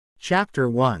Chapter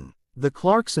 1. The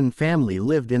Clarkson family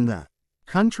lived in the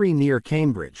country near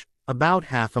Cambridge, about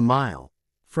half a mile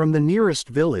from the nearest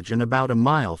village and about a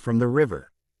mile from the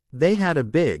river. They had a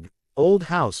big, old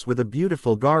house with a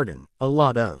beautiful garden, a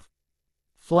lot of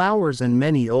flowers and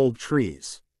many old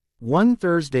trees. One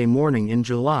Thursday morning in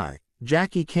July,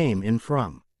 Jackie came in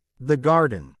from the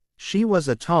garden. She was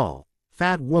a tall,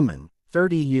 fat woman,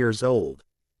 30 years old.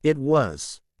 It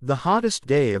was the hottest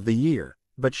day of the year,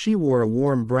 but she wore a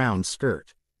warm brown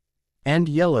skirt and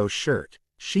yellow shirt.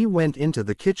 She went into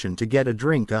the kitchen to get a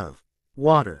drink of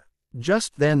water.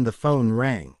 Just then the phone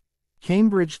rang.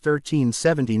 Cambridge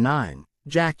 1379,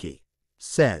 Jackie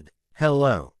said.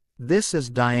 "Hello. This is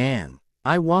Diane.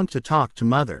 I want to talk to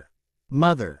Mother."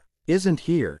 "Mother isn't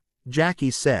here,"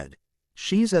 Jackie said.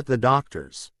 "She's at the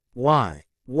doctor's." "Why?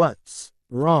 What's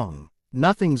wrong?"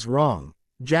 "Nothing's wrong,"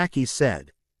 Jackie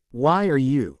said. "Why are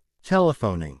you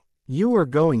telephoning? You are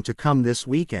going to come this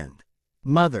weekend.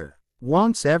 Mother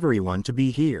wants everyone to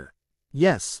be here."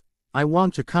 "Yes, I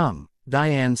want to come,"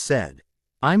 Diane said.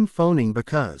 "I'm phoning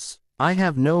because I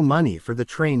have no money for the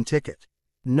train ticket."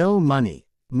 "No money?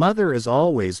 Mother is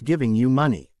always giving you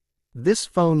money." "This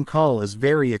phone call is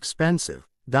very expensive,"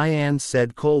 Diane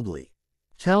said coldly.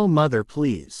 "Tell Mother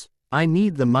please. I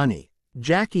need the money."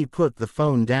 Jackie put the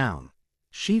phone down.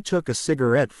 She took a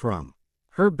cigarette from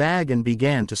her bag and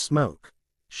began to smoke.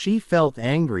 She felt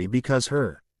angry because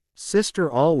her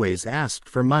sister always asked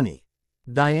for money.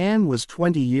 Diane was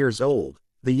 20 years old,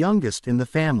 the youngest in the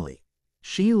family.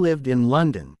 She lived in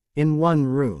London, in one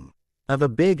room of a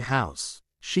big house.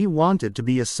 She wanted to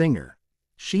be a singer.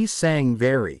 She sang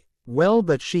very well,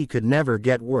 but she could never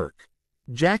get work.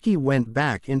 Jackie went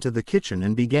back into the kitchen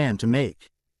and began to make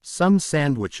some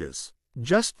sandwiches.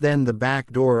 Just then the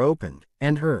back door opened,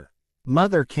 and her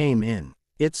mother came in.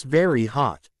 "It's very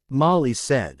hot," Molly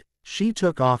said. She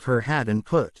took off her hat and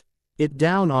put it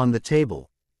down on the table.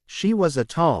 She was a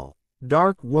tall,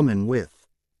 dark woman with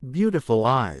beautiful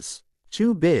eyes.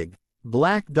 Two big,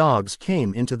 black dogs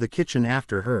came into the kitchen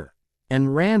after her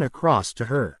and ran across to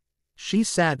her. She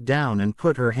sat down and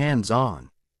put her hands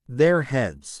on their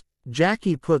heads.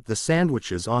 Jackie put the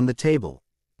sandwiches on the table.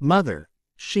 "Mother,"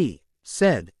 she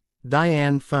said.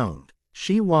 Diane phoned.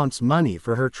 "She wants money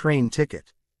for her train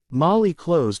ticket." Molly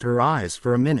closed her eyes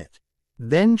for a minute.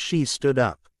 Then she stood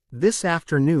up. "This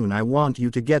afternoon I want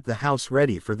you to get the house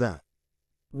ready for the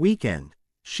weekend,"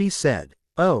 she said.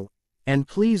 "Oh, and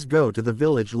please go to the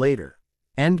village later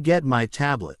and get my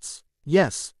tablets."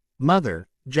 "Yes, Mother,"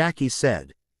 Jackie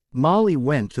said. Molly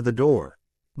went to the door.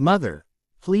 "Mother,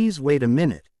 please wait a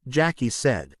minute," Jackie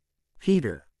said.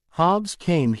 "Peter Hobbs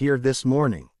came here this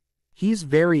morning. He's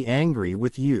very angry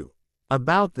with you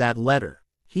about that letter.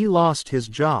 He lost his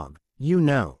job, you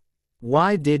know."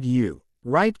 "Why did you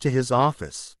write to his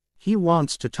office?" "He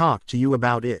wants to talk to you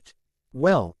about it."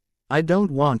 "Well, I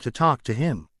don't want to talk to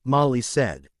him," Molly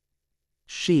said.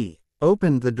 She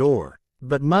opened the door.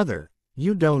 "But Mother,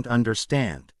 you don't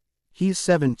understand. He's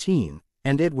 17,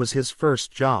 and it was his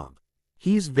first job.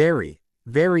 He's very,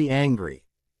 very angry.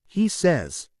 He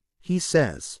says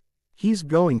he's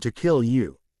going to kill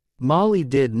you." Molly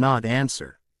did not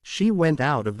answer. She went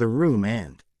out of the room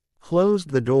and closed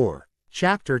the door.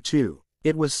 Chapter 2.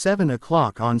 It was 7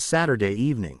 o'clock on Saturday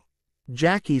evening.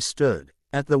 Jackie stood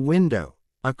at the window.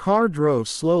 A car drove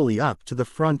slowly up to the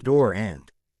front door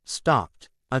and stopped.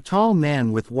 A tall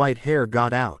man with white hair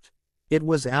got out. It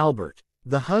was Albert,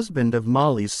 the husband of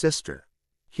Molly's sister.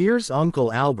 "Here's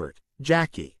Uncle Albert,"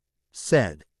 Jackie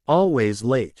said. "Always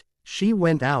late." She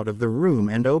went out of the room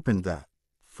and opened the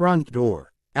front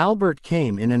door. Albert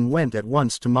came in and went at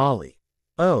once to Molly.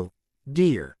 "Oh,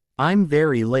 dear, I'm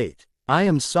very late." "I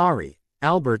am sorry,"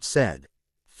 Albert said.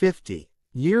 50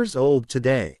 years old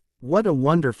today. What a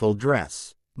wonderful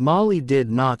dress." Molly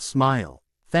did not smile.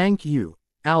 "Thank you,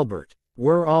 Albert.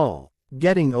 We're all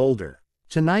getting older."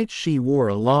 Tonight she wore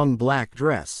a long black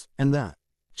dress, and the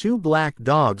two black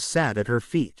dogs sat at her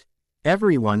feet.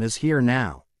 "Everyone is here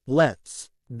now. Let's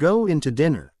go into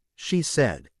dinner," she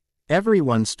said.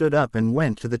 Everyone stood up and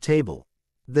went to the table.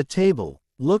 "The table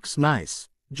looks nice,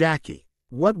 Jackie.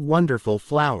 What wonderful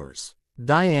flowers,"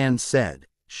 Diane said.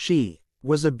 She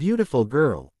was a beautiful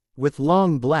girl, with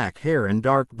long black hair and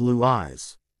dark blue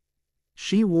eyes.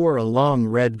 She wore a long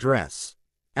red dress.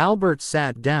 Albert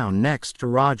sat down next to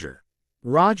Roger.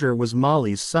 Roger was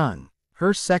Molly's son,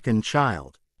 her second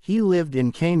child. He lived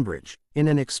in Cambridge, in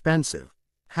an expensive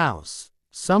house.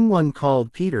 "Someone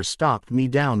called Peter stopped me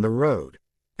down the road,"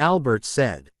 Albert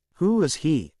said. "Who is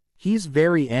he?" "He's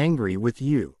very angry with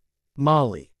you,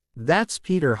 Molly." "That's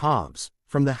Peter Hobbs,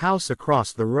 from the house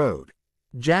across the road,"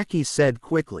 Jackie said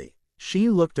quickly. She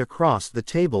looked across the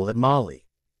table at Molly.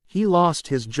 He lost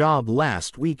his job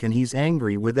last week and he's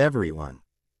angry with everyone.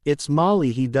 It's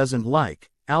Molly he doesn't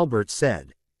like, Albert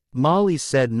said. Molly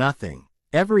said nothing.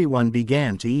 Everyone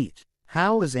began to eat.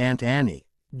 How is Aunt Annie?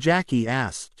 Jackie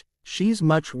asked. She's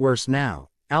much worse now,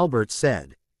 Albert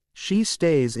said. She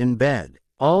stays in bed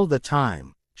all the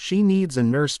time. She needs a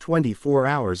nurse 24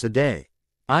 hours a day.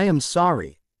 I am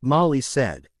sorry, Molly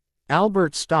said.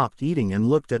 Albert stopped eating and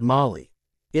looked at Molly.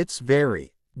 It's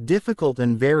very difficult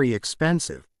and very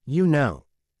expensive, you know.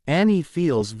 Annie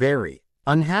feels very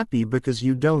unhappy because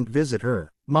you don't visit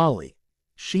her, Molly.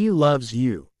 She loves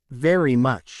you very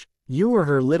much. You are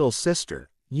her little sister,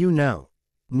 you know.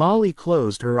 Molly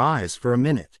closed her eyes for a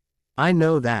minute. I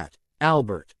know that,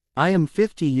 Albert. I am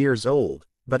 50 years old,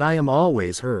 but I am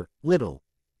always her little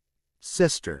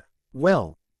sister.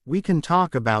 Well, we can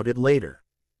talk about it later.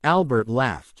 Albert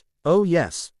laughed. Oh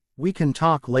yes, we can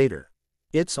talk later.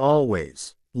 It's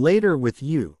always later with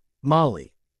you,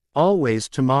 Molly. Always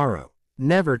tomorrow,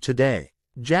 never today.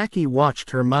 Jackie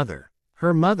watched her mother.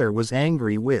 Her mother was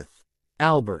angry with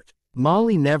Albert.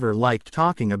 Molly never liked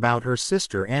talking about her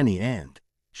sister Annie and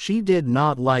she did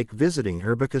not like visiting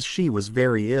her because she was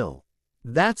very ill.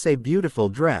 That's a beautiful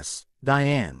dress,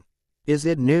 Diane. Is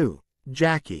it new?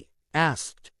 Jackie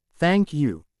asked. Thank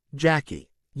you, Jackie.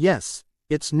 Yes,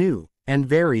 it's new, and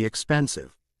very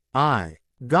expensive. I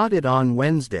got it on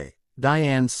Wednesday,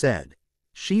 Diane said.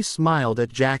 She smiled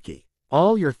at Jackie.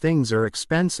 All your things are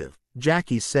expensive,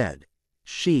 Jackie said.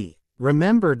 She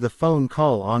remembered the phone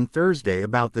call on Thursday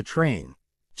about the train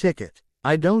ticket.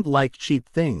 I don't like cheap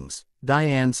things,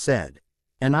 Diane said.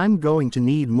 And I'm going to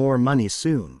need more money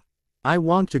soon. I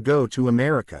want to go to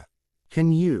America.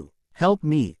 Can you help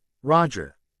me,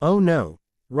 Roger? Oh no,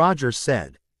 Roger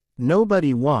said.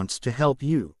 Nobody wants to help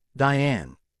you,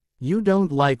 Diane. You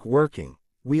don't like working.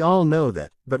 We all know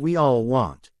that, but we all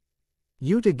want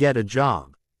you to get a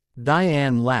job.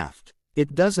 Diane laughed.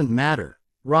 It doesn't matter,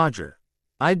 Roger.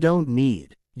 I don't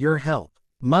need your help.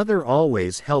 Mother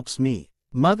always helps me.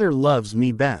 Mother loves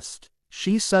me best.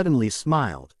 She suddenly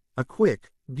smiled, a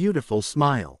quick, beautiful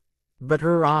smile. But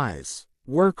her eyes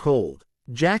were cold.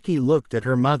 Jackie looked at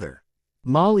her mother.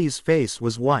 Molly's face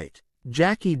was white.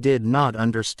 Jackie did not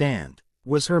understand.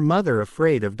 Was her mother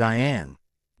afraid of Diane?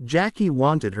 Jackie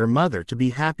wanted her mother to be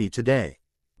happy today.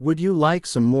 Would you like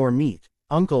some more meat,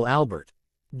 Uncle Albert?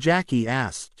 Jackie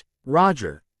asked.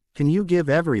 Roger, can you give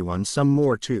everyone some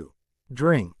more to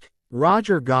drink?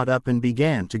 Roger got up and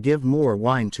began to give more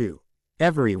wine to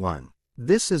everyone.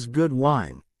 This is good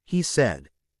wine, he said.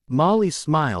 Molly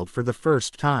smiled for the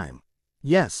first time.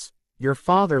 Yes, your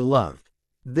father loved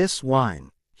this wine.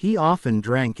 He often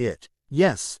drank it.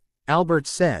 Yes, Albert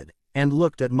said, and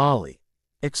looked at Molly.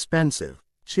 Expensive,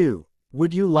 too.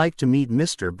 Would you like to meet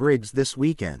Mr. Briggs this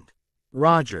weekend?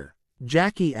 Roger,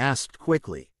 Jackie asked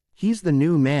quickly. He's the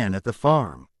new man at the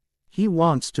farm. He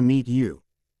wants to meet you.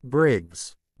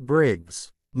 Briggs,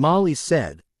 Molly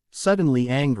said, suddenly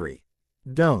angry.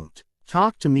 Don't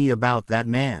talk to me about that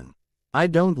man. I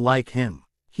don't like him.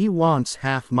 He wants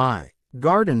half my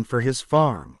garden for his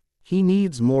farm. He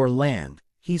needs more land,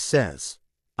 he says.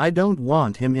 I don't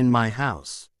want him in my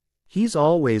house. He's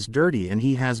always dirty and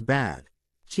he has bad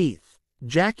teeth.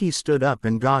 Jackie stood up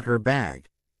and got her bag.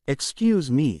 Excuse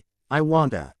me, I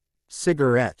want a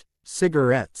cigarette.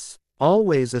 Cigarettes.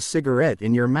 Always a cigarette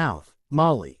in your mouth,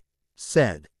 Molly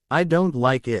said. I don't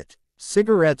like it.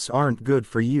 Cigarettes aren't good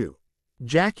for you.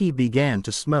 Jackie began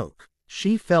to smoke.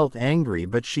 She felt angry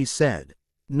but she said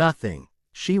nothing.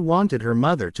 She wanted her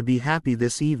mother to be happy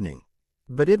this evening.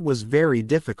 But it was very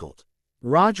difficult.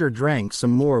 Roger drank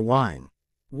some more wine.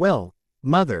 Well,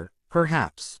 Mother,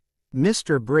 perhaps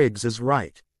Mr. Briggs is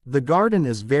right. The garden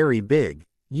is very big,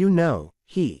 you know,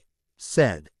 he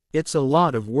said. It's a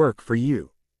lot of work for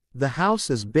you. The house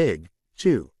is big,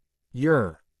 too.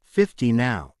 You're 50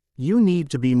 now. You need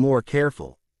to be more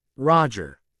careful.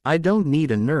 Roger, I don't need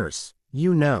a nurse,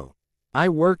 you know. I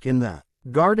work in the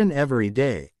garden every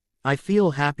day. I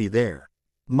feel happy there.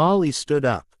 Molly stood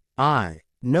up. I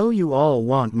know you all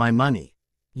want my money.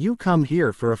 You come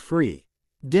here for a free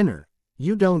dinner.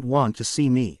 You don't want to see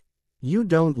me. You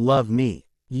don't love me.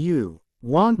 You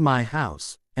want my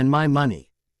house and my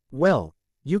money. Well,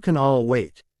 you can all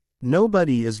wait.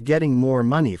 Nobody is getting more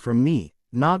money from me,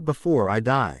 not before I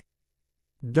die.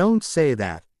 Don't say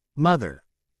that, Mother.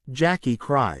 Jackie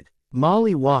cried.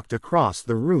 Molly walked across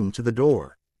the room to the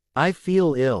door. I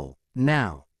feel ill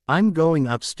now. I'm going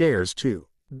upstairs to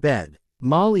bed.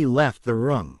 Molly left the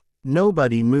room.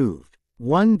 Nobody moved.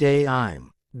 One day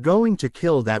I'm going to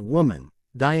kill that woman,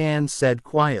 Diane said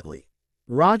quietly.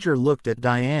 Roger looked at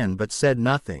Diane but said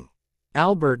nothing.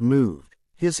 Albert moved,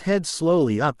 his head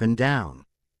slowly up and down.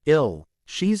 "Ill.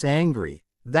 She's angry,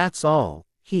 that's all,"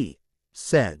 he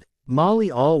said. "Molly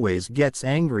always gets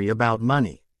angry about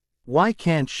money. Why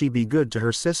can't she be good to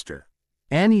her sister?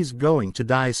 Annie's going to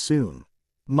die soon.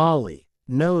 Molly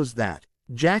knows that."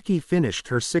 Jackie finished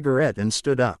her cigarette and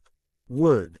stood up.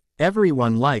 "Would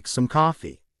everyone like some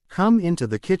coffee? Come into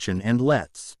the kitchen and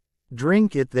let's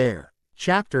drink it there."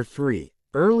 Chapter 3.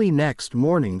 Early next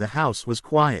morning the house was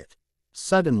quiet.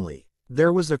 Suddenly,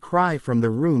 there was a cry from the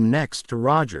room next to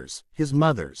Roger's, his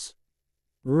mother's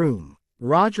room.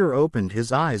 Roger opened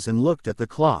his eyes and looked at the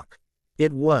clock.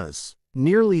 It was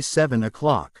nearly 7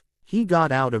 o'clock. He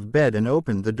got out of bed and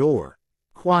opened the door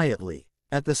quietly.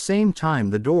 At the same time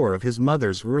the door of his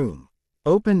mother's room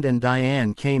opened and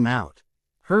Diane came out.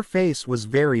 Her face was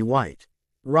very white.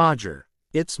 "Roger,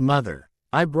 it's Mother.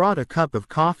 I brought a cup of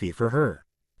coffee for her.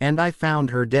 And I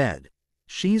found her dead.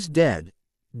 She's dead.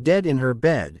 Dead in her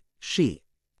bed," she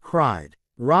cried.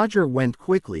 Roger went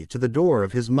quickly to the door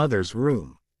of his mother's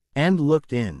room and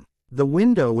looked in. The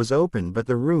window was open but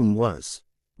the room was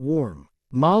warm.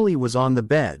 Molly was on the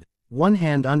bed, one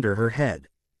hand under her head.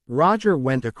 Roger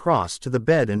went across to the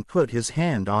bed and put his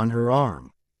hand on her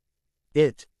arm.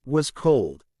 It was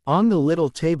cold. On the little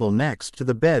table next to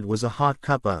the bed was a hot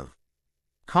cup of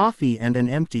coffee and an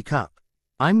empty cup.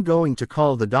 "I'm going to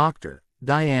call the doctor,"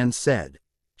 Diane said.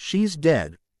 "She's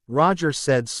dead," Roger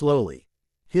said slowly.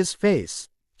 His face,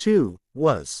 too,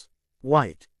 was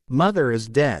white. "Mother is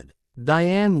dead."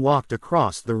 Diane walked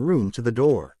across the room to the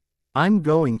door. "I'm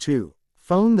going to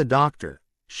phone the doctor,"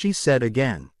 she said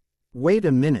again. "Wait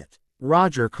a minute,"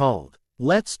 Roger called.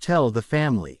 "Let's tell the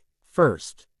family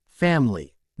first."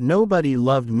 Family. Nobody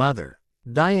loved Mother.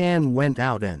 Diane went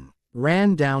out and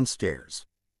ran downstairs.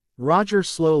 Roger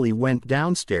slowly went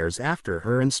downstairs after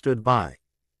her and stood by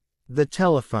the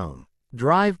telephone.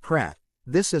 "Drive Pratt,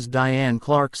 this is Diane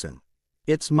Clarkson.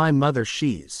 It's my mother,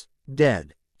 she's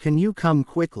dead. Can you come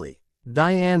quickly?"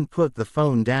 Diane put the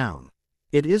phone down.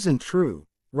 "It isn't true,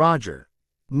 Roger.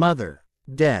 Mother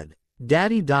dead.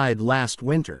 Daddy died last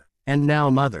winter, and now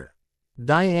Mother."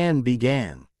 Diane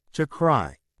began to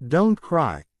cry. "Don't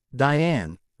cry,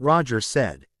 Diane," Roger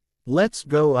said. "Let's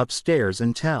go upstairs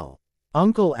and tell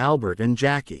Uncle Albert and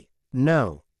Jackie."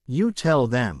 "No, you tell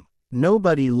them.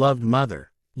 Nobody loved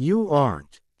Mother. You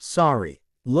aren't sorry.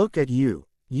 Look at you.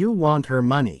 You want her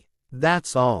money.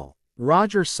 That's all."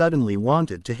 Roger suddenly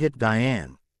wanted to hit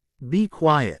Diane. "Be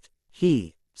quiet,"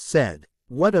 he said.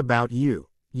 "What about you?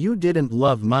 You didn't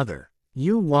love Mother.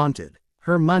 You wanted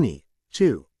her money,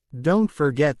 too. Don't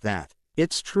forget that."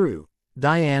 "It's true,"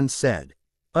 Diane said.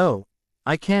 "Oh,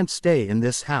 I can't stay in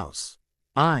this house.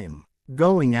 I'm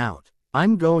going out.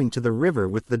 I'm going to the river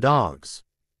with the dogs."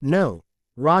 "No,"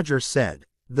 Roger said.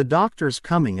 "The doctor's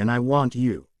coming and I want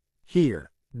you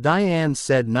here." Diane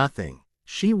said nothing.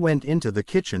 She went into the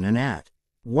kitchen and at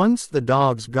once the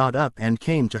dogs got up and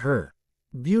came to her.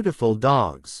 "Beautiful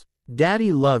dogs.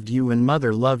 Daddy loved you and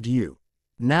Mother loved you.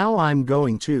 Now I'm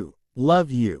going to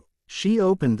love you." She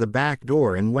opened the back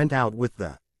door and went out with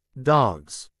the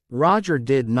dogs. Roger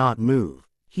did not move.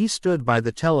 He stood by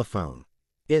the telephone.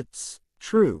 "It's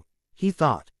true," he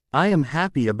thought. "I am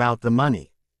happy about the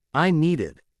money. I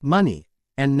needed money,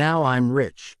 and now I'm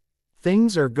rich.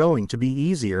 Things are going to be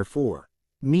easier for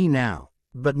me now.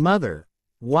 But Mother,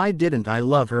 why didn't I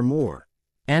love her more?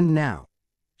 And now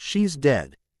she's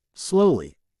dead."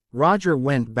 Slowly, Roger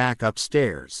went back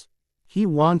upstairs. He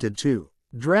wanted to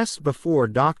dress before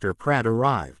Dr. Pratt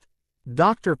arrived.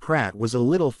 Dr. Pratt was a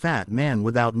little fat man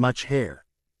without much hair.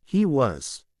 He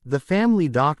was the family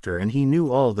doctor and he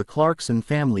knew all the Clarkson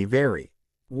family very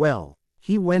well.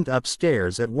 He went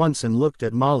upstairs at once and looked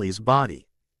at Molly's body.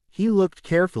 He looked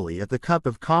carefully at the cup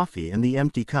of coffee and the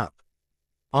empty cup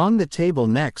on the table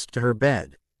next to her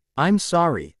bed. "I'm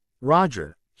sorry,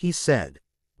 Roger," he said.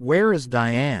 "Where is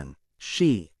Diane?"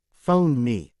 "She phoned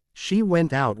me. She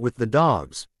went out with the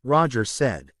dogs," Roger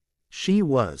said. "She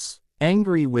was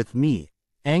angry with me,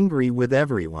 angry with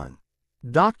everyone."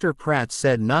 Dr. Pratt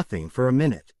said nothing for a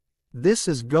minute. "This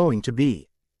is going to be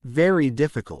very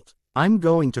difficult. I'm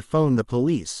going to phone the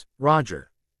police,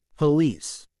 Roger."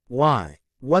 "Police? Why?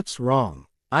 What's wrong?"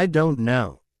 "I don't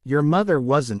know. Your mother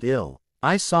wasn't ill.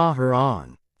 I saw her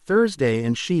on Thursday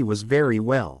and she was very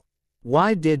well.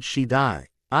 Why did she die?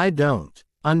 I don't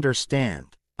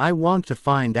understand. I want to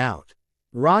find out."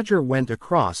 Roger went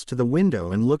across to the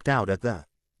window and looked out at the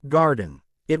garden.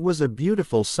 It was a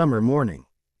beautiful summer morning.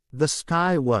 The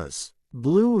sky was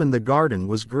blue and the garden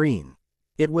was green.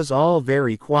 It was all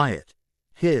very quiet.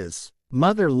 His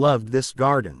mother loved this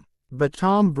garden, but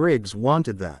Tom Briggs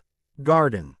wanted the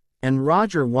garden, and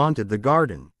Roger wanted the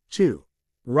garden, 2.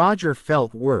 Roger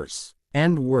felt worse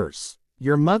and worse.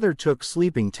 Your mother took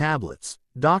sleeping tablets,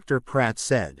 Dr. Pratt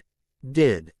said.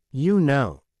 Did you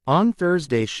know? On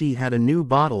Thursday she had a new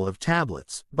bottle of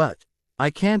tablets, but I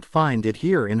can't find it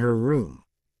here in her room.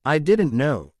 I didn't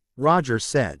know, Roger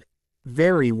said.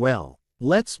 Very well.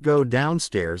 Let's go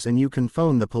downstairs and you can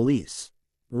phone the police.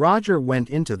 Roger went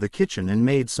into the kitchen and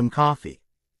made some coffee.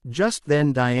 Just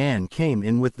then Diane came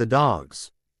in with the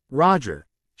dogs. Roger,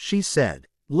 she said,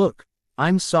 look,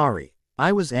 I'm sorry.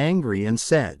 I was angry and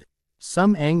said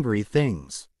some angry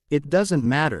things. It doesn't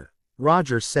matter,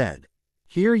 Roger said.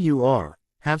 Here you are,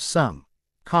 have some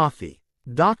coffee.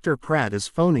 Dr. Pratt is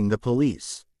phoning the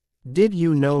police. Did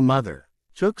you know Mother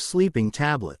took sleeping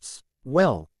tablets?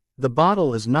 Well, the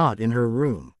bottle is not in her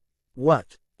room.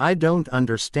 What? I don't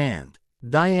understand.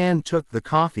 Diane took the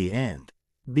coffee and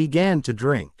began to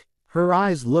drink. Her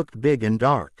eyes looked big and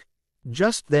dark.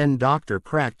 Just then Dr.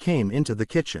 Pratt came into the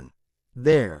kitchen.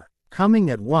 They're coming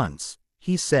at once,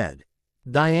 he said.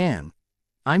 Diane,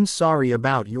 I'm sorry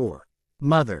about your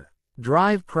mother.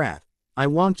 Drive Pratt, I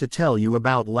want to tell you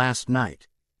about last night.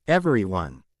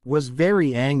 Everyone was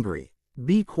very angry.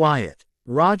 Be quiet,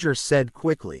 Roger said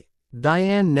quickly.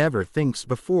 Diane never thinks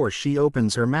before she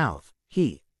opens her mouth,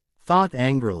 he thought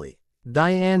angrily.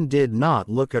 Diane did not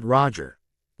look at Roger.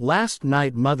 Last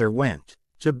night Mother went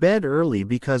to bed early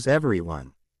because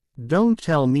everyone. Don't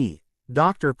tell me,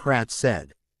 Dr. Pratt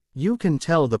said. You can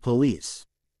tell the police.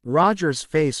 Roger's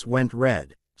face went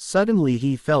red. Suddenly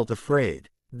he felt afraid.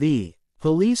 The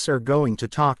police are going to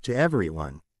talk to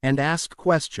everyone and ask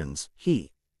questions,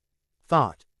 he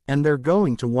thought, and they're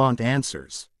going to want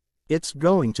answers. It's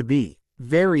going to be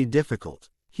very difficult.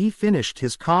 He finished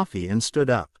his coffee and stood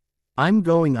up. I'm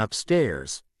going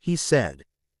upstairs, he said.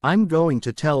 I'm going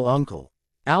to tell Uncle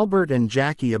Albert and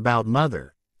Jackie about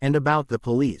Mother and about the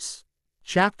police.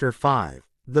 Chapter 5.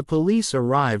 The police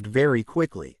arrived very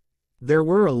quickly. There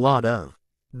were a lot of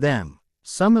them.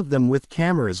 Some of them with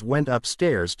cameras went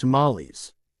upstairs to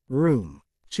Molly's room.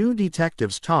 2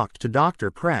 detectives talked to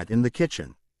Dr. Pratt in the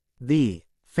kitchen. The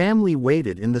family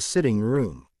waited in the sitting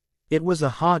room. It was a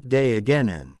hot day again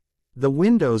and the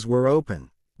windows were open.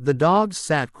 The dogs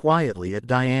sat quietly at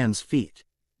Diane's feet.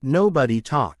 Nobody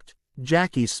talked.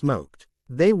 Jackie smoked.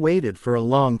 They waited for a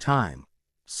long time.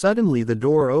 Suddenly the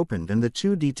door opened and the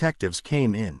 2 detectives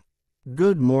came in.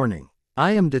 Good morning.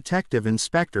 I am Detective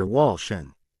Inspector Walsh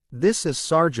and this is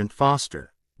Sergeant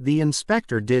Foster. The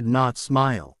inspector did not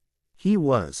smile. He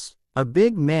was a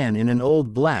big man in an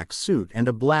old black suit and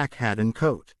a black hat and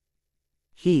coat.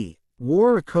 He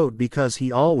wore a coat because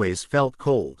he always felt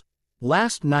cold.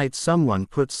 Last night someone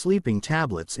put sleeping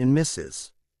tablets in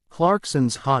Mrs.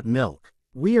 Clarkson's hot milk.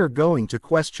 We are going to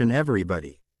question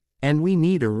everybody. And we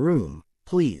need a room,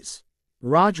 please.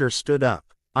 Roger stood up.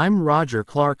 I'm Roger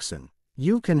Clarkson.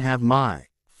 You can have my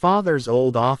father's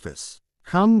old office.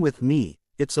 Come with me,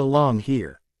 it's along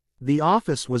here. The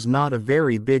office was not a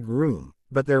very big room,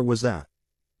 but there was a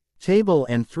table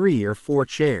and 3 or 4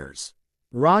 chairs.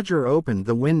 Roger opened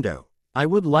the window. I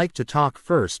would like to talk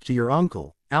first to your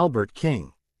uncle, Albert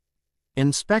King.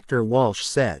 Inspector Walsh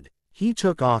said. He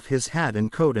took off his hat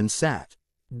and coat and sat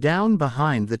down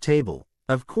behind the table.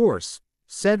 Of course,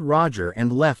 said Roger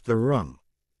and left the room.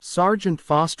 Sergeant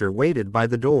Foster waited by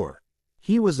the door.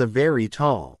 He was a very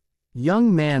tall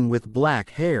young man with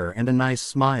black hair and a nice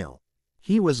smile.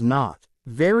 He was not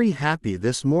very happy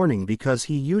this morning because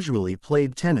he usually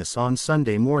played tennis on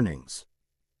Sunday mornings.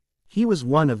 He was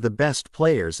one of the best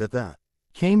players at the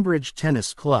Cambridge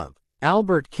Tennis Club.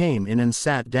 Albert came in and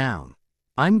sat down.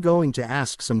 I'm going to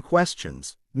ask some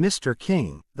questions, Mr.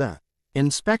 King, the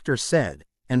inspector said,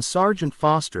 and Sergeant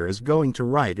Foster is going to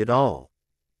write it all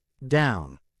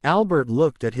down. Albert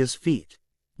looked at his feet.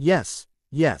 Yes,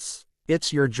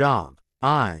 it's your job.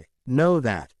 I know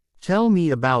that. Tell me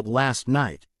about last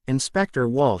night, Inspector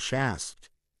Walsh asked.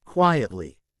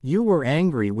 Quietly. You were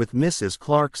angry with Mrs.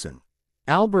 Clarkson.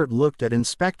 Albert looked at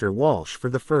Inspector Walsh for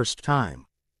the first time.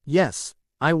 Yes,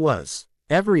 I was.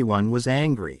 Everyone was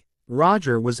angry.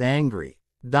 Roger was angry.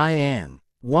 Diane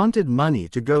wanted money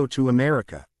to go to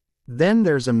America. Then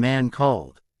there's a man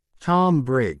called Tom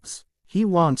Briggs. He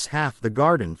wants half the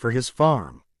garden for his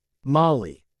farm.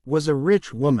 Molly was a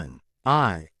rich woman.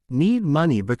 I need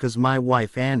money because my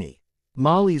wife Annie,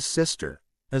 Molly's sister,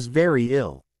 is very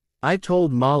ill. I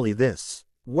told Molly this.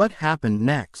 What happened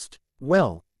next?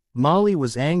 Well, Molly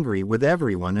was angry with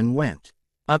everyone and went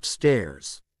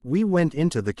upstairs. We went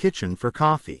into the kitchen for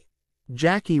coffee.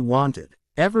 Jackie wanted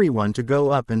everyone to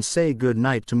go up and say good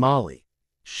night to Molly.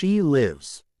 She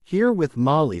lives here with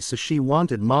Molly, so she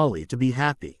wanted Molly to be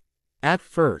happy. At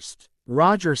first,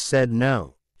 Roger said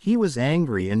no. He was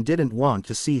angry and didn't want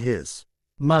to see his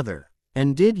mother.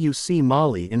 And did you see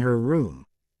Molly in her room?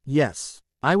 Yes.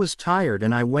 I was tired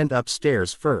and I went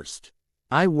upstairs first.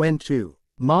 I went to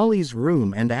Molly's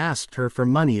room and asked her for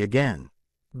money again.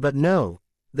 But no,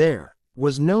 there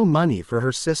was no money for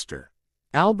her sister.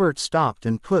 Albert stopped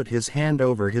and put his hand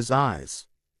over his eyes.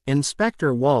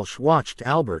 Inspector Walsh watched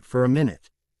Albert for a minute.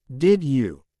 Did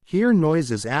you hear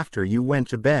noises after you went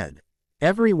to bed?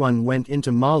 Everyone went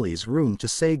into Molly's room to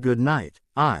say good night.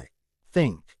 I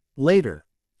think later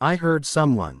I heard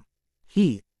someone.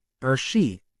 He or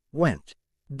she went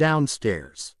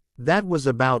downstairs. That was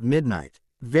about midnight.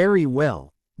 Very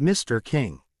well, Mr.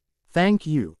 King. Thank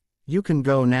you. You can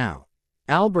go now.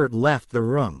 Albert left the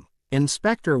room.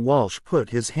 Inspector Walsh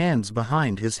put his hands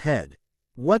behind his head.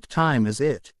 What time is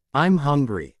it? I'm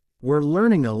hungry. We're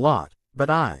learning a lot, but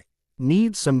I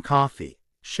need some coffee.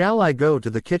 Shall I go to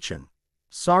the kitchen?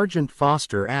 Sergeant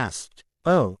Foster asked.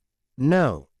 Oh,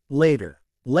 no, later.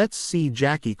 Let's see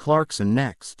Jackie Clarkson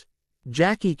next.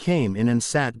 Jackie came in and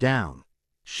sat down.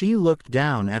 She looked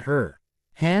down at her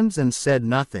hands and said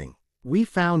nothing. We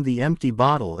found the empty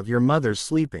bottle of your mother's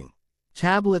sleeping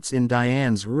tablets in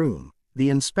Diane's room, the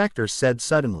inspector said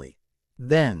suddenly.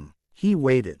 Then he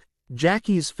waited.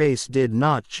 Jackie's face did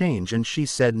not change and she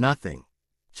said nothing.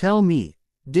 Tell me,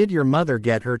 did your mother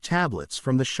get her tablets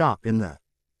from the shop in the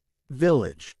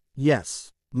village?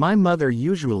 Yes. My mother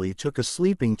usually took a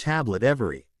sleeping tablet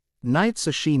every night,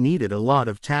 so she needed a lot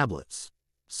of tablets.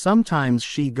 Sometimes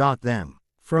she got them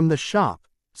from the shop,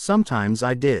 sometimes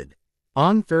I did.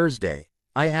 On Thursday,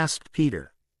 I asked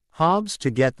Peter Hobbs to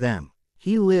get them.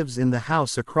 He lives in the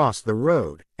house across the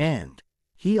road, and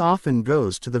he often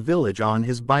goes to the village on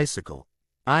his bicycle.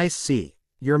 I see.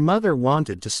 Your mother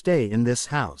wanted to stay in this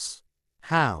house.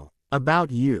 How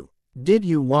about you? Did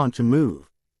you want to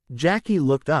move? Jackie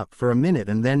looked up for a minute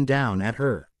and then down at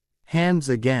her hands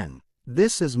again.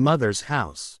 This is Mother's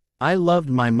house. I loved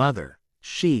my mother.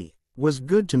 She was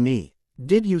good to me.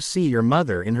 Did you see your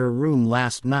mother in her room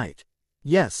last night?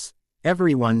 Yes,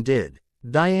 everyone did.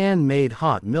 Diane made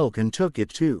hot milk and took it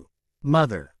to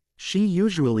Mother. She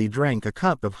usually drank a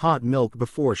cup of hot milk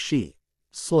before she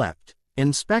slept.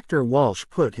 Inspector Walsh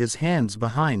put his hands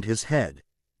behind his head.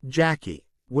 Jackie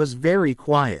was very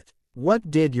quiet. What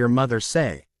did your mother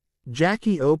say?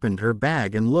 Jackie opened her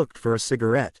bag and looked for a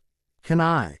cigarette. Can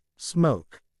I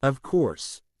smoke? Of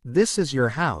course. This is your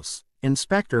house,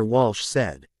 Inspector Walsh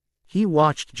said. He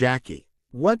watched Jackie.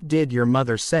 What did your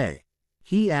mother say?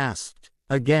 He asked.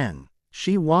 Again.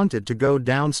 She wanted to go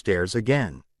downstairs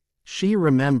again. She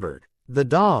remembered the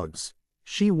dogs.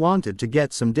 She wanted to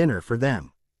get some dinner for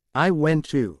them. I went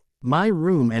to my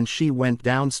room and she went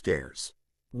downstairs.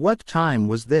 What time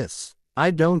was this?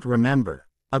 I don't remember.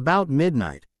 About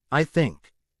midnight, I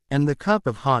think. And the cup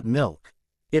of hot milk.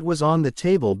 It was on the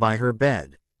table by her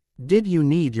bed. Did you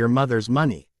need your mother's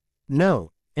money?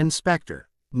 No, Inspector.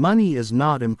 Money is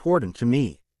not important to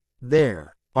me.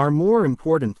 There are more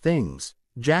important things,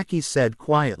 Jackie said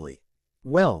quietly.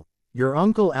 Well, your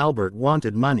Uncle Albert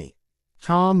wanted money.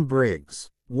 Tom Briggs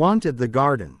wanted the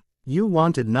garden. You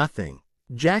wanted nothing.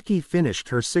 Jackie finished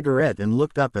her cigarette and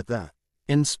looked up at the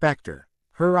inspector.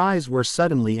 Her eyes were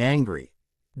suddenly angry.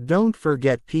 Don't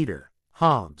forget Peter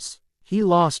Hobbs. He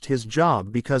lost his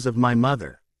job because of my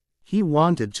mother. He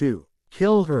wanted to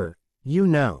kill her, you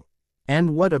know.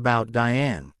 And what about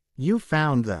Diane? You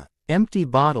found the empty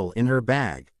bottle in her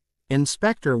bag.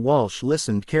 Inspector Walsh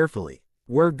listened carefully.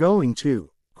 We're going to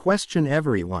question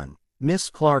everyone, Miss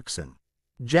Clarkson.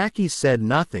 Jackie said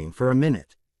nothing for a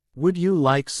minute. Would you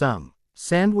like some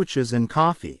sandwiches and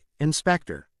coffee,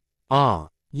 Inspector? Ah,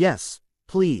 yes,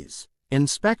 please,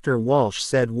 Inspector Walsh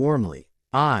said warmly.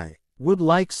 I would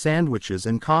like sandwiches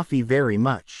and coffee very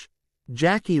much.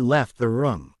 Jackie left the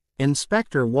room.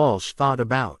 Inspector Walsh thought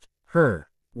about her.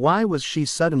 Why was she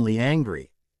suddenly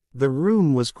angry? The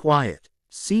room was quiet.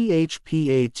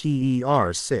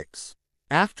 CHPATER 6.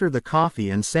 After the coffee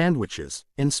and sandwiches,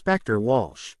 Inspector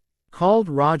Walsh called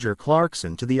Roger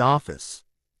Clarkson to the office.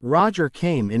 Roger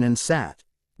came in and sat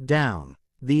down.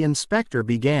 The inspector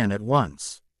began at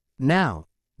once. Now,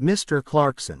 Mr.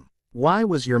 Clarkson, why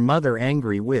was your mother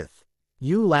angry with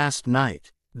you last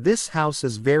night? This house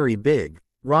is very big,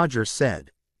 Roger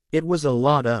said. It was a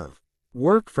lot of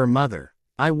work for Mother.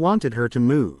 I wanted her to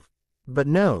move. But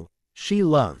no, she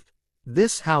loved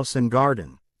this house and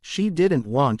garden. She didn't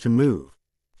want to move.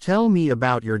 Tell me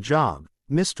about your job,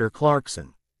 Mr.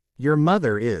 Clarkson. Your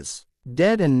mother is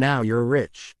dead and now you're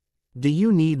rich. Do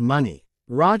you need money?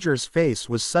 Roger's face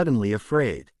was suddenly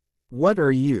afraid. What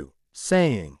are you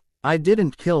saying? I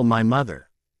didn't kill my mother.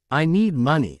 I need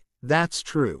money, that's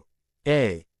true.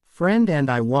 Friend and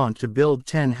I want to build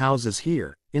 10 houses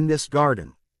here, in this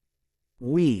garden.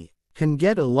 We can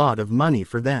get a lot of money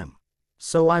for them.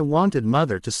 So I wanted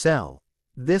Mother to sell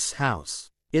this house.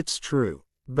 It's true.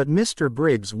 But Mr.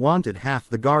 Briggs wanted half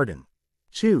the garden,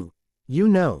 too, you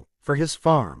know, for his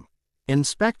farm.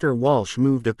 Inspector Walsh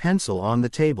moved a pencil on the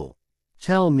table.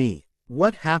 Tell me,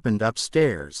 what happened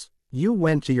upstairs? You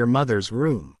went to your mother's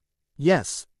room.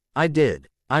 Yes, I did.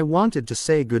 I wanted to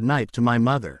say goodnight to my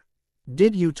mother.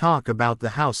 Did you talk about the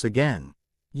house again?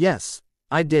 Yes,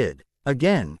 I did.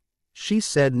 Again? She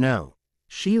said no.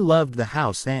 She loved the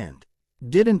house and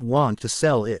didn't want to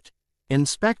sell it.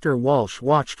 Inspector Walsh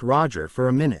watched Roger for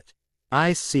a minute.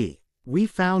 I see. We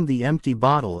found the empty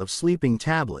bottle of sleeping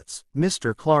tablets,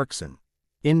 Mr. Clarkson,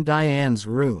 in Diane's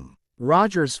room.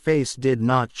 Roger's face did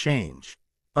not change.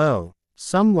 Oh,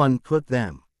 someone put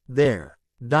them there.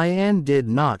 Diane did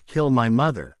not kill my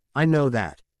mother, I know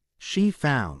that. She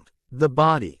found the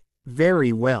body.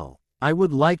 Very well. I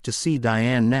would like to see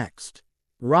Diane next.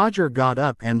 Roger got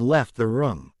up and left the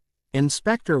room.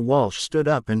 Inspector Walsh stood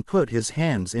up and put his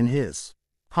hands in his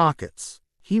pockets.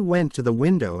 He went to the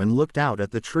window and looked out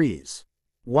at the trees.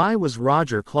 Why was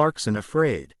Roger Clarkson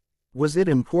afraid? Was it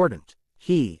important?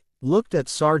 He looked at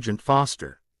Sergeant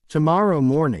Foster. Tomorrow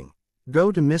morning,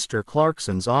 go to Mr.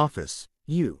 Clarkson's office.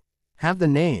 You have the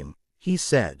name, he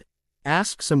said.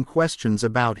 Ask some questions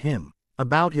about him,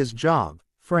 about his job,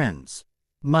 friends,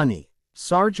 money.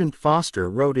 Sergeant Foster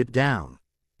wrote it down.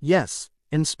 Yes,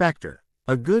 Inspector.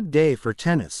 A good day for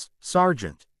tennis,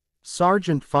 Sergeant.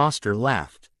 Sergeant Foster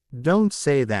laughed. Don't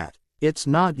say that. It's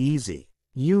not easy.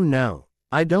 You know,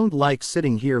 I don't like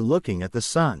sitting here looking at the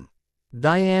sun.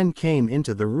 Diane came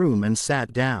into the room and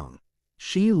sat down.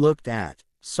 She looked at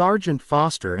Sergeant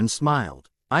Foster and smiled.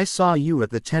 I saw you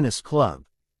at the tennis club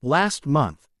last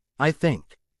month, I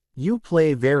think. You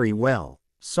play very well.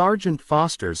 Sergeant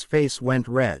Foster's face went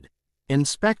red.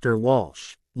 Inspector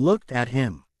Walsh looked at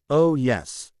him. Oh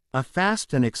yes. A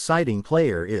fast and exciting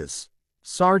player is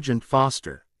Sergeant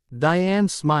Foster. Diane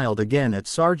smiled again at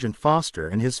Sergeant Foster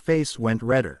and his face went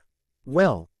redder.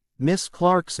 Well, Miss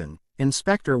Clarkson,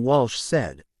 Inspector Walsh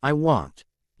said, I want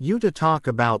you to talk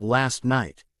about last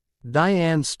night.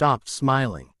 Diane stopped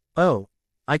smiling. Oh,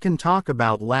 I can talk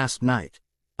about last night.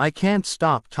 I can't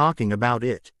stop talking about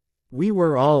it. We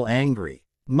were all angry.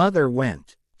 Mother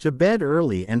went to bed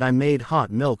early and I made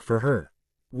hot milk for her.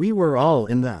 We were all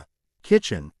in the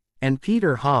kitchen. And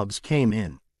Peter Hobbs came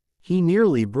in. He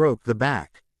nearly broke the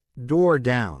back door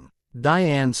down.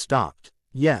 Diane stopped.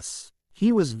 Yes,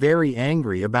 he was very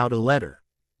angry about a letter.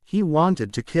 He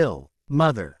wanted to kill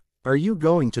Mother. Are you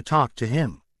going to talk to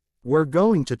him? We're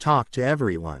going to talk to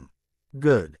everyone.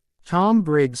 Good. Tom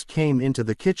Briggs came into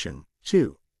the kitchen,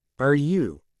 too. Are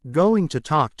you going to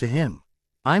talk to him?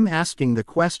 I'm asking the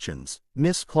questions,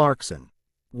 Miss Clarkson.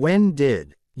 When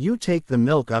did you take the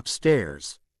milk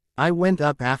upstairs? I went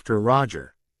up after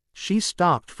Roger. She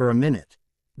stopped for a minute.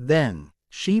 Then,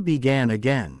 she began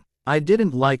again. I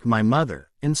didn't like my mother,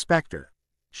 Inspector.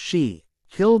 She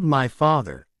killed my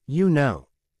father, you know.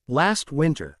 Last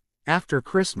winter, after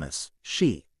Christmas,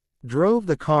 she drove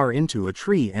the car into a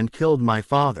tree and killed my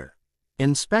father.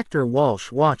 Inspector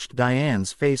Walsh watched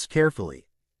Diane's face carefully.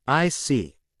 I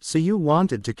see. So you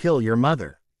wanted to kill your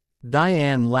mother.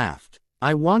 Diane laughed.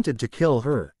 I wanted to kill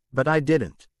her, but I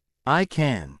didn't. I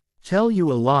can tell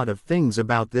you a lot of things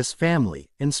about this family,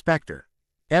 Inspector.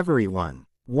 Everyone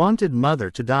wanted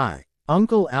Mother to die.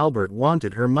 Uncle Albert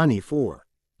wanted her money for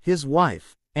his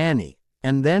wife, Annie.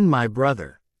 And then my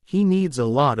brother. He needs a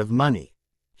lot of money.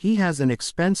 He has an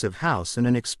expensive house and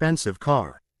an expensive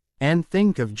car. And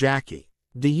think of Jackie.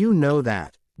 Do you know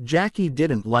that Jackie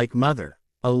didn't like Mother?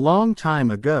 A long time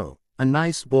ago, a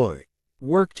nice boy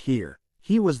worked here.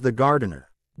 He was the gardener.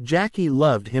 Jackie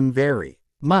loved him very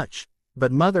much.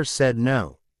 But Mother said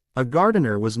no. A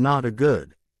gardener was not a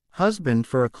good husband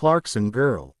for a Clarkson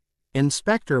girl.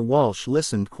 Inspector Walsh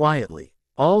listened quietly.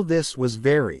 All this was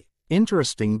very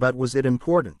interesting, but was it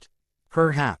important?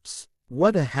 Perhaps.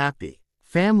 What a happy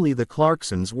family the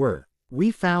Clarksons were.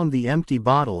 We found the empty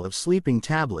bottle of sleeping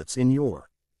tablets in your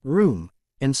room,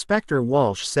 Inspector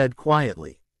Walsh said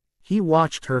quietly. He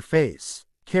watched her face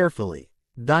carefully.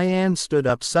 Diane stood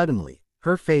up suddenly,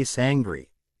 her face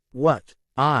angry. What?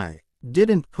 I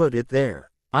didn't put it there.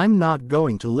 I'm not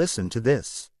going to listen to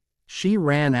this. She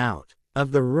ran out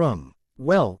of the room.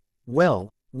 Well,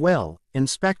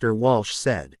 Inspector Walsh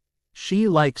said. She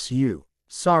likes you,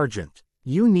 Sergeant.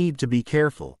 You need to be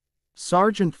careful.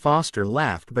 Sergeant Foster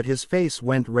laughed, but his face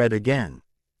went red again.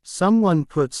 Someone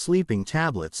put sleeping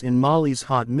tablets in Molly's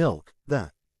hot milk,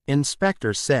 the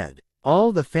inspector said.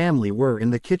 All the family were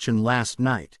in the kitchen last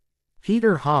night.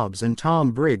 Peter Hobbs and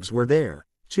Tom Briggs were there,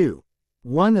 too.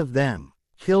 One of them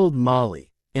killed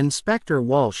Molly. Inspector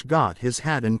Walsh got his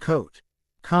hat and coat.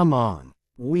 Come on.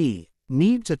 We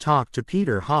need to talk to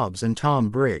Peter Hobbs and Tom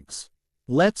Briggs.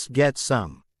 Let's get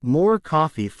some more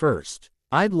coffee first.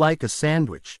 I'd like a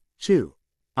sandwich, too.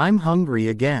 I'm hungry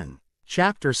again.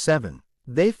 Chapter 7.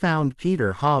 They found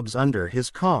Peter Hobbs under his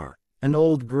car, an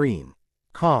old green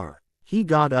car. He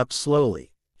got up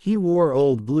slowly. He wore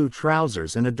old blue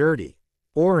trousers and a dirty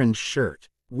orange shirt.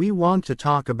 We want to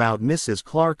talk about Mrs.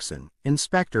 Clarkson,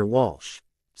 Inspector Walsh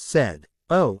said.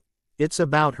 Oh, it's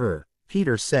about her,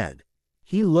 Peter said.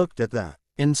 He looked at the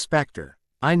inspector.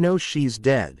 I know she's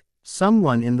dead.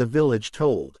 Someone in the village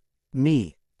told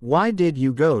me. Why did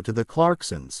you go to the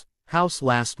Clarksons' house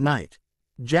last night?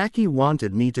 Jackie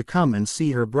wanted me to come and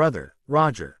see her brother,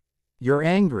 Roger. You're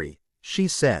angry, she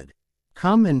said.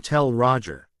 Come and tell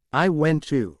Roger. I went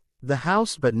to the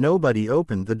house but nobody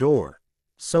opened the door.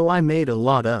 So I made a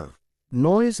lot of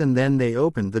noise and then they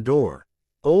opened the door.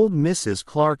 Old Mrs.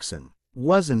 Clarkson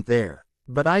wasn't there.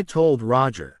 But I told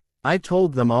Roger. I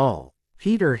told them all.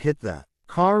 Peter hit the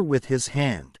car with his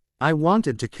hand. I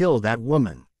wanted to kill that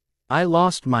woman. I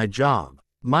lost my job.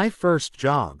 My first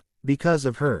job. Because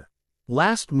of her.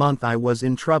 Last month I was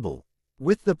in trouble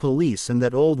with the police and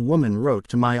that old woman wrote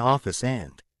to my office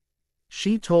and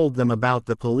she told them about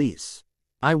the police.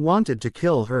 I wanted to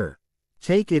kill her.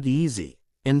 Take it easy,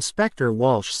 Inspector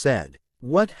Walsh said.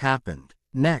 What happened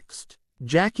next?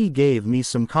 Jackie gave me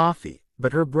some coffee,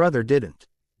 but her brother didn't.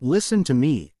 Listen to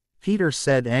me, Peter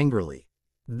said angrily.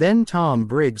 Then Tom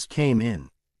Briggs came in.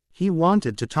 He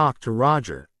wanted to talk to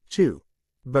Roger, too.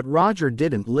 But Roger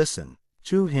didn't listen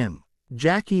to him.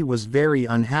 Jackie was very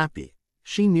unhappy.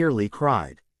 She nearly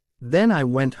cried. Then I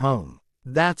went home.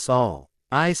 That's all.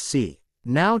 I see.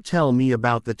 Now tell me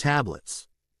about the tablets.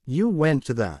 You went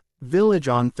to the village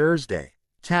on Thursday.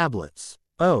 Tablets.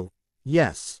 Oh,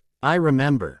 yes, I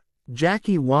remember.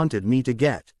 Jackie wanted me to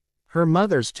get her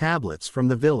mother's tablets from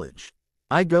the village.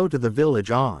 I go to the village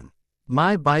on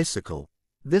my bicycle.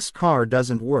 This car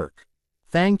doesn't work.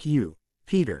 Thank you,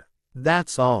 Peter.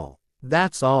 That's all.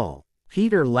 That's all.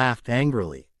 Peter laughed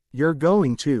angrily. You're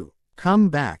going to come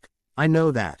back. I know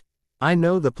that. I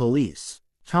know the police.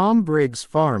 Tom Briggs'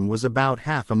 farm was about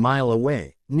half a mile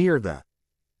away, near the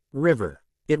river.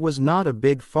 It was not a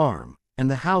big farm,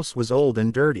 and the house was old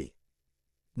and dirty.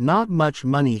 Not much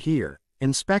money here,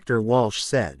 Inspector Walsh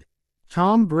said.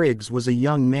 Tom Briggs was a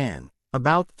young man,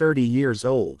 about 30 years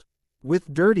old,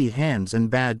 with dirty hands and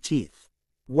bad teeth.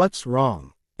 What's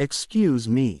wrong? Excuse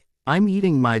me, I'm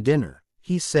eating my dinner,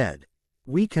 he said.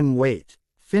 We can wait.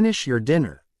 Finish your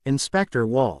dinner, Inspector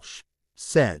Walsh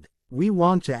said. We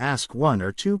want to ask 1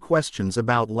 or 2 questions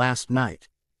about last night.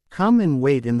 Come and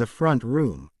wait in the front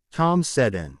room, Tom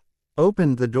said and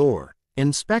opened the door.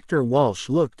 Inspector Walsh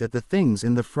looked at the things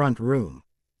in the front room.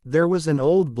 There was an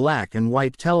old black and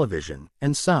white television,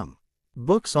 and some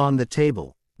books on the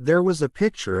table. There was a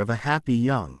picture of a happy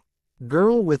young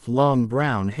girl with long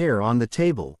brown hair on the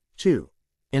table, too.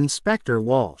 Inspector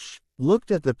Walsh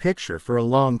looked at the picture for a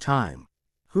long time.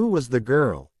 Who was the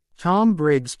girl? Tom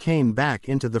Briggs came back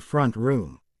into the front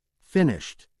room.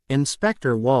 Finished?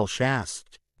 Inspector Walsh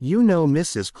asked. You know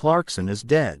Mrs. Clarkson is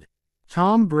dead.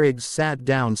 Tom Briggs sat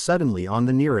down suddenly on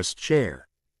the nearest chair.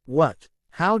 What?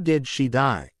 How did she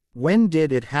die? When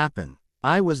did it happen?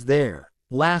 I was there.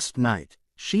 Last night.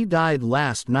 She died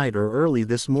last night or early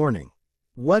this morning.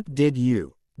 What did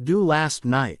you do last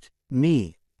night?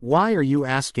 Me. Why are you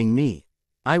asking me?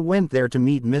 I went there to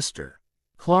meet Mr.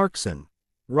 Clarkson.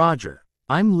 Roger.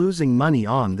 I'm losing money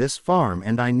on this farm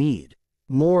and I need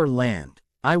more land.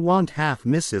 I want half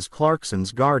Mrs.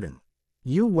 Clarkson's garden.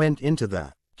 You went into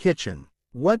the kitchen.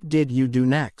 What did you do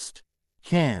next?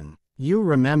 Can you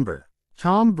remember?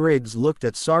 Tom Briggs looked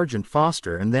at Sergeant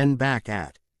Foster and then back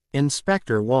at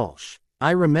Inspector Walsh.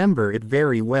 I remember it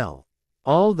very well.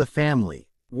 All the family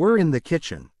were in the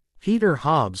kitchen. Peter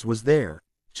Hobbs was there,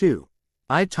 too.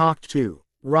 I talked to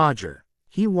Roger.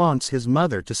 He wants his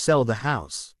mother to sell the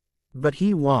house. But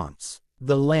he wants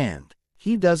the land.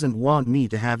 He doesn't want me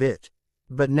to have it.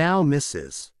 But now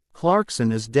Mrs.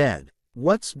 Clarkson is dead.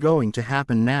 What's going to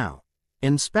happen now?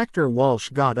 Inspector Walsh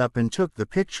got up and took the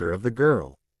picture of the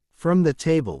girl from the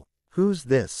table. Who's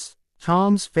this?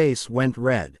 Tom's face went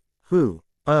red. Who?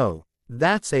 Oh,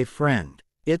 that's a friend.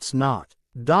 It's not. ...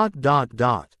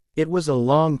 It was a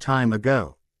long time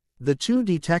ago. The 2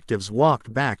 detectives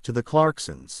walked back to the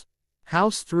Clarksons'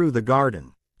 house through the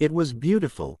garden. It was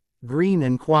beautiful, green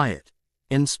and quiet.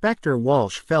 Inspector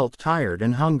Walsh felt tired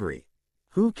and hungry.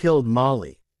 Who killed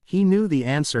Molly? He knew the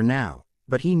answer now,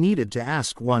 but he needed to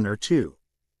ask 1 or 2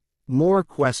 More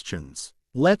questions.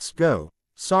 Let's go,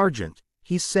 Sergeant,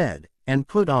 he said, and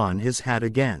put on his hat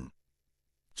again.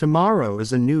 Tomorrow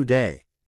is a new day.